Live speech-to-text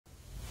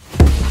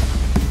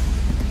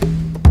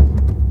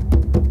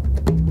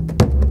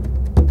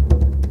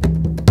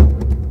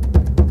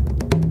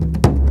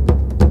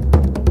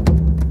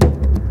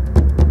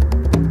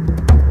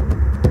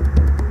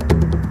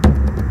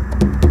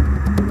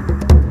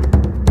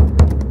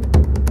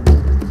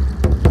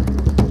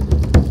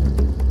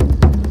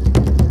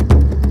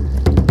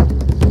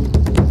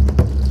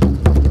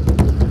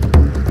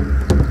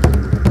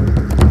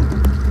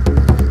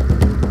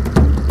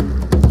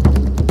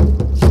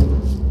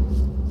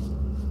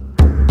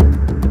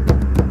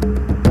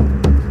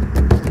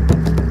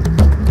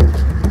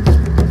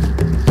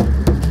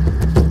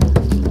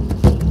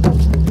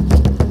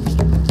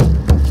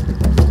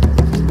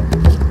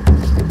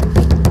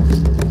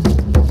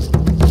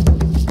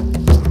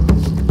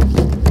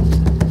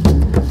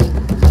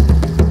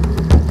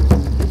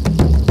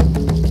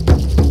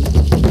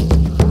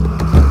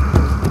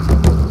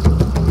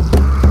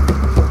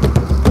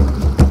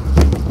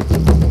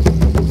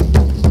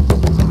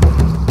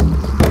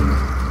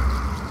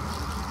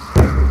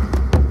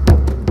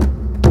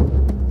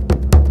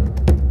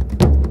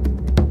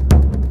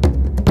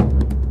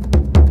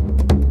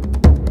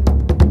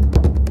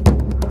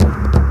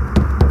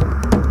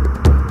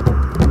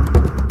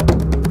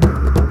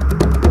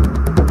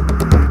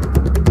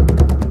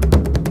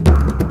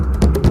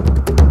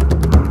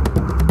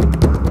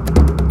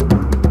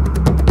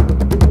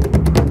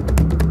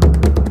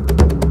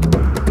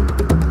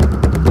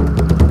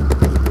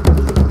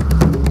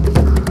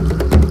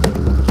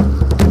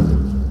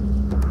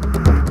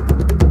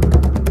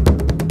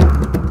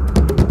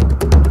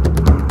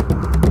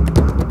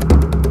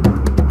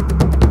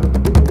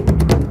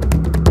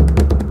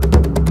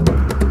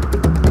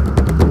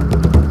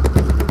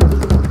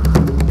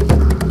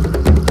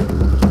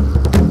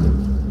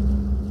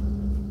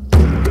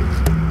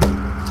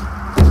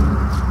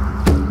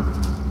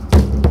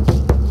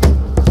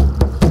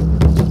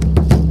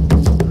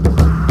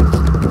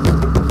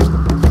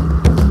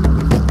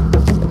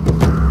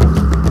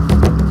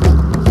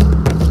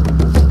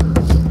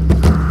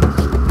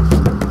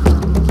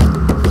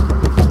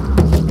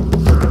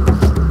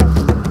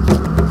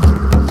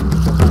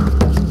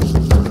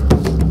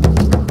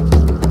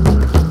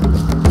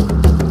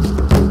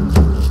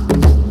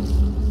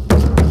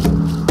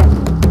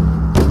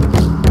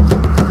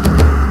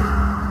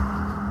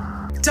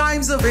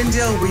Times of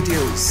India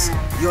videos,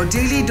 your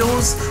daily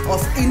dose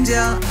of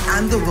India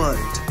and the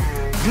world.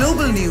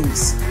 Global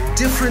news,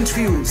 different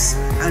views,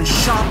 and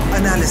sharp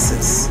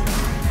analysis.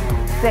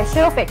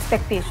 Pressure of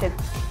expectation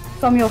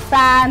from your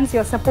fans,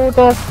 your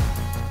supporters.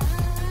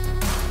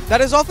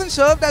 That has often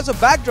served as a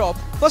backdrop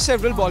for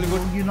several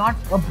Bollywood. You're not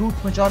a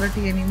brute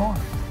majority anymore.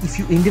 If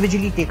you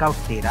individually take out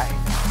Tera.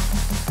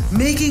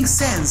 Making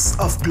sense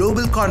of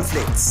global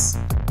conflicts.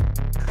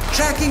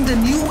 Tracking the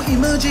new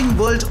emerging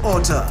world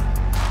order.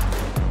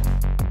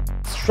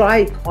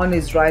 Strike on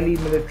Israeli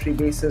military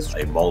bases.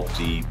 A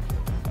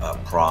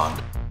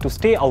multi-pronged. To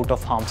stay out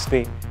of harm's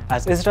way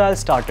as Israel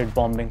started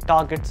bombing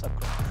targets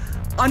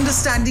across.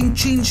 Understanding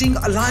changing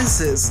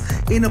alliances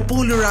in a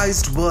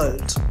polarized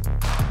world.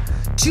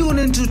 Tune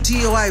into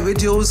TOI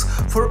videos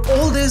for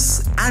all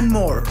this and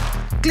more.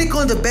 Click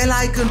on the bell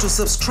icon to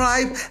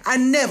subscribe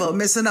and never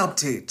miss an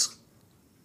update.